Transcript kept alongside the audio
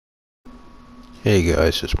Hey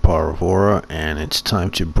guys, it's Paravora, and it's time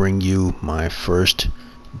to bring you my first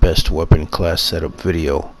best weapon class setup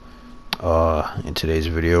video. In today's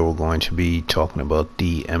video, we're going to be talking about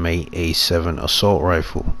the M8A7 assault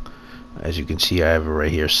rifle. As you can see, I have it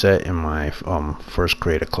right here set in my first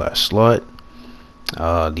creator class slot.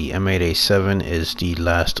 The M8A7 is the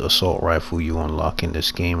last assault rifle you unlock in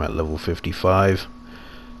this game at level 55.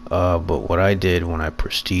 But what I did when I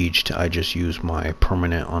prestiged, I just used my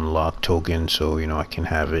permanent unlock token, so I can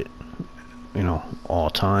have it all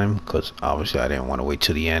time, because obviously I didn't want to wait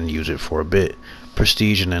till the end, use it for a bit,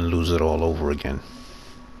 prestige, and then lose it all over again.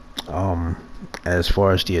 As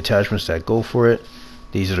far as the attachments that go for it,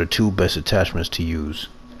 these are the two best attachments to use.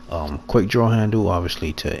 Quick draw handle,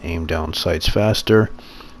 obviously, to aim down sights faster,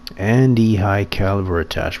 and the high caliber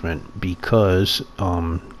attachment because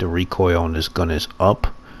the recoil on this gun is up.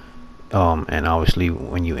 And obviously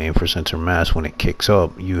when you aim for center mass, when it kicks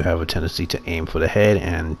up, you have a tendency to aim for the head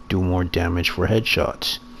and do more damage for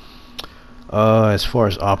headshots. As far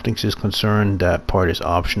as optics is concerned, that part is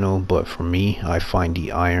optional, but for me, I find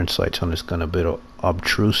the iron sights on this gun a bit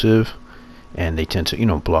obtrusive, and they tend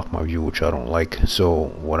to block my view, which I don't like. So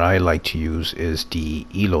what I like to use is the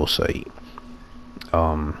ELO sight,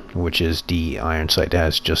 which is the iron sight that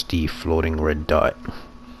has just the floating red dot.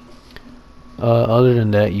 Other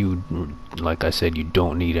than that, like I said, you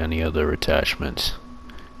don't need any other attachments.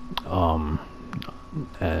 And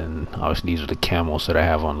obviously these are the camos that I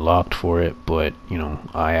have unlocked for it, but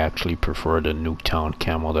I actually prefer the Nuketown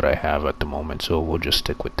camo that I have at the moment, so we'll just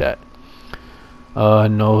stick with that.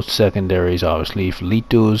 No secondaries, obviously. For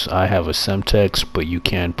lethals, I have a Semtex, but you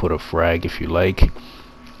can put a frag if you like.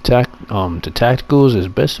 To tacticals, it's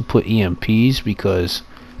best to put EMPs, because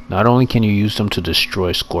not only can you use them to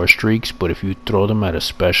destroy score streaks, but if you throw them at a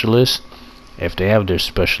specialist, if they have their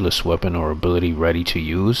specialist weapon or ability ready to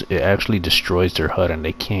use, it actually destroys their HUD and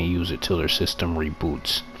they can't use it till their system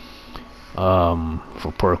reboots.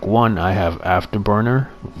 For perk 1, I have Afterburner,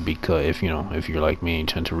 because if you're like me and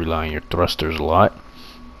you tend to rely on your thrusters a lot,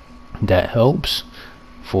 that helps.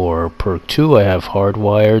 For perk 2, I have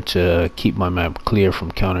Hardwire to keep my map clear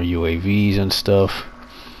from counter UAVs and stuff.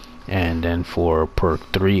 And then for perk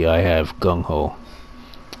 3, I have Gung Ho.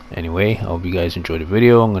 Anyway, I hope you guys enjoyed the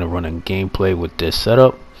video. I'm going to run a gameplay with this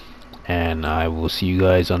setup, and I will see you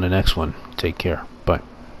guys on the next one. Take care. Bye.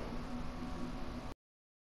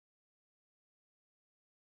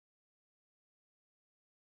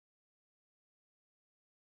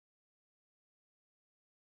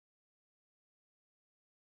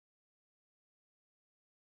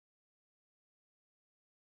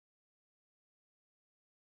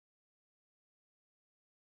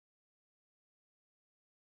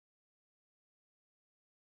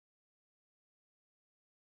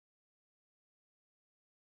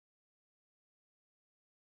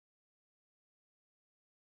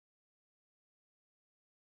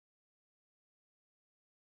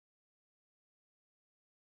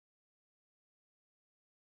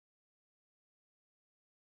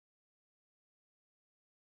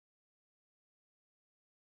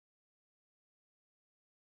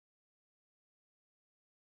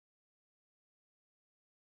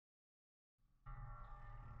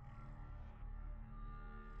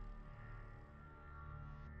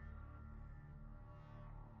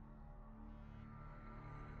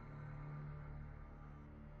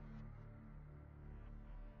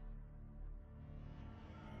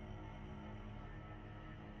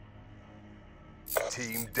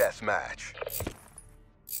 Team Deathmatch.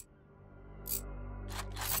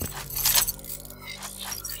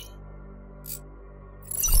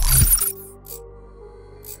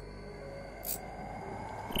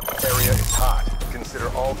 Area is hot. Consider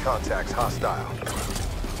all contacts hostile.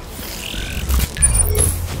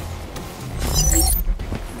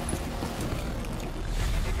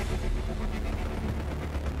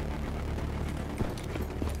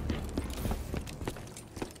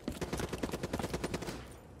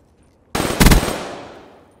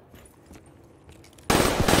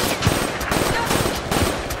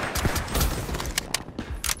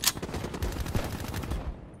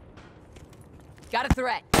 Got a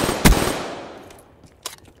threat.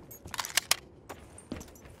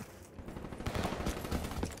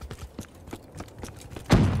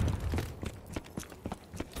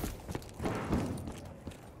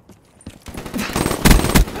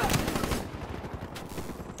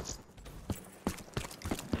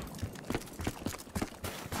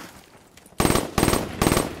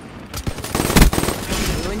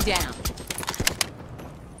 Going down.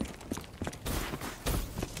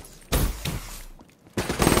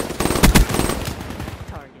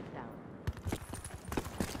 Target down.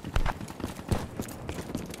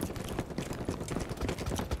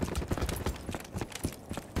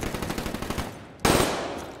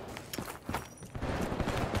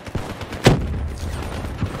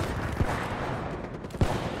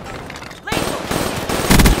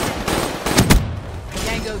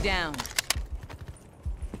 down.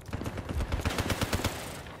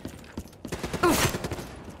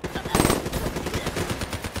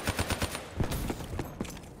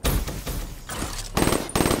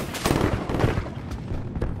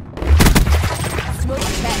 Smoke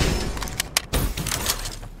check.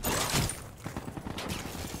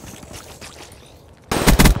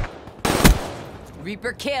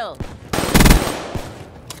 Reaper kill.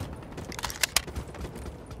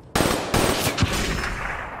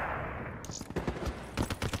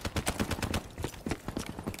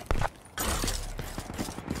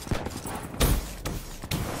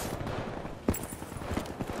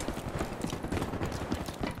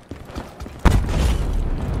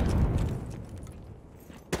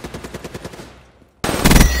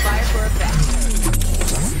 Fire for effect.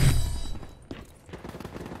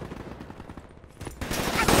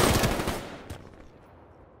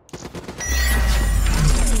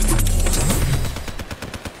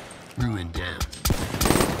 Ruin down.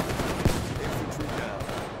 Infantry down.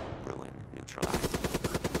 Ruin neutralized.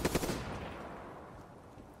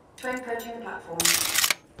 Train approaching the platform.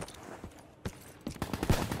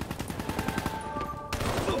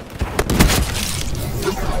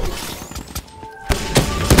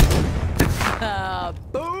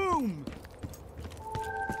 Boom!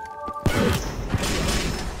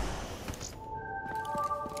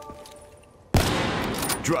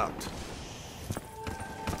 Dropped.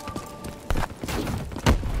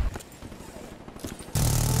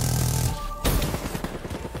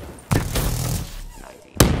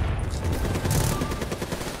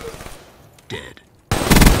 Dead.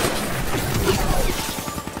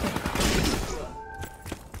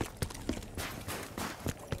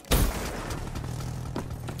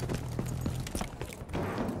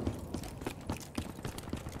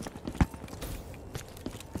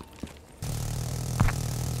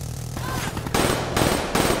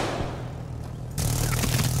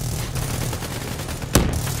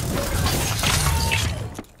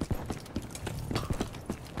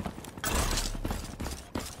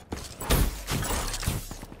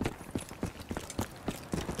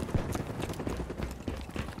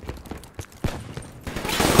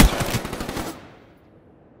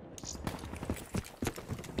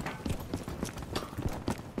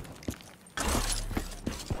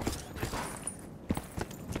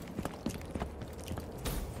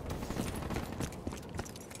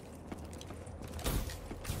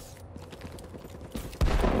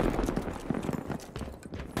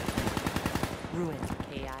 Ruin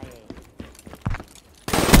KIA.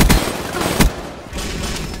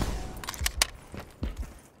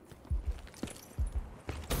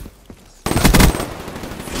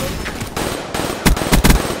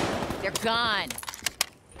 They're gone.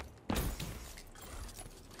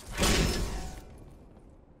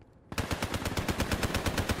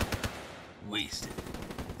 Wasted.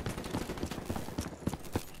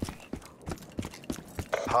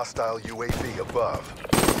 Hostile UAV above.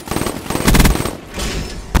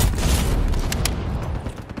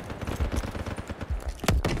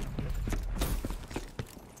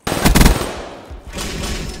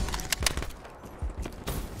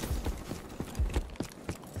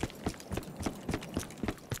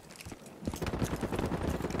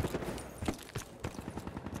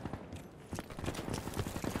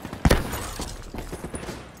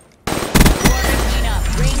 Clean up.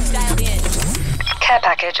 Range dialed in. Care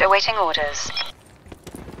package awaiting orders.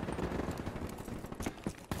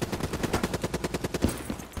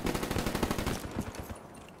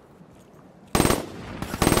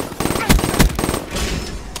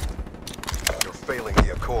 You're failing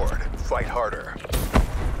the Accord. Fight harder.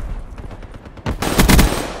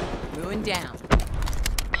 Ruin down.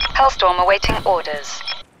 Hellstorm awaiting orders.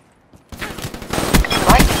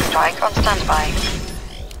 Lightning strike on standby.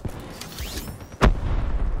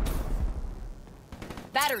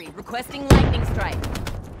 Battery requesting lightning strike.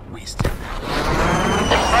 Wasted.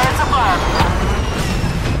 Birds above.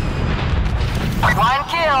 One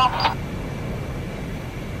kill.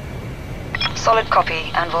 Solid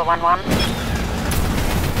copy, Anvil 1-1.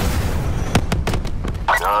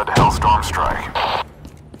 Dud Hellstorm strike.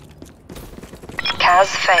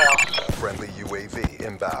 CAS fail. Friendly UAV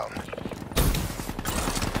inbound.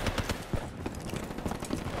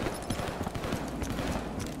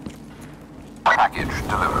 Package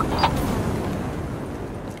delivered.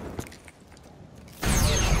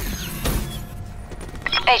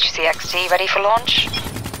 HCXT ready for launch.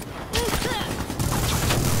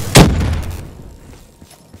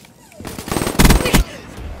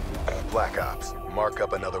 Black Ops, mark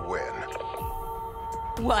up another win.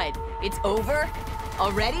 What? It's over?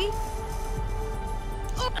 Already?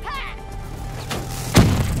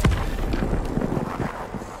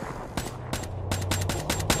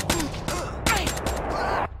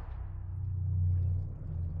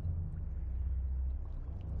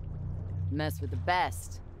 Mess with the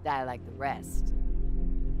best, die like the rest.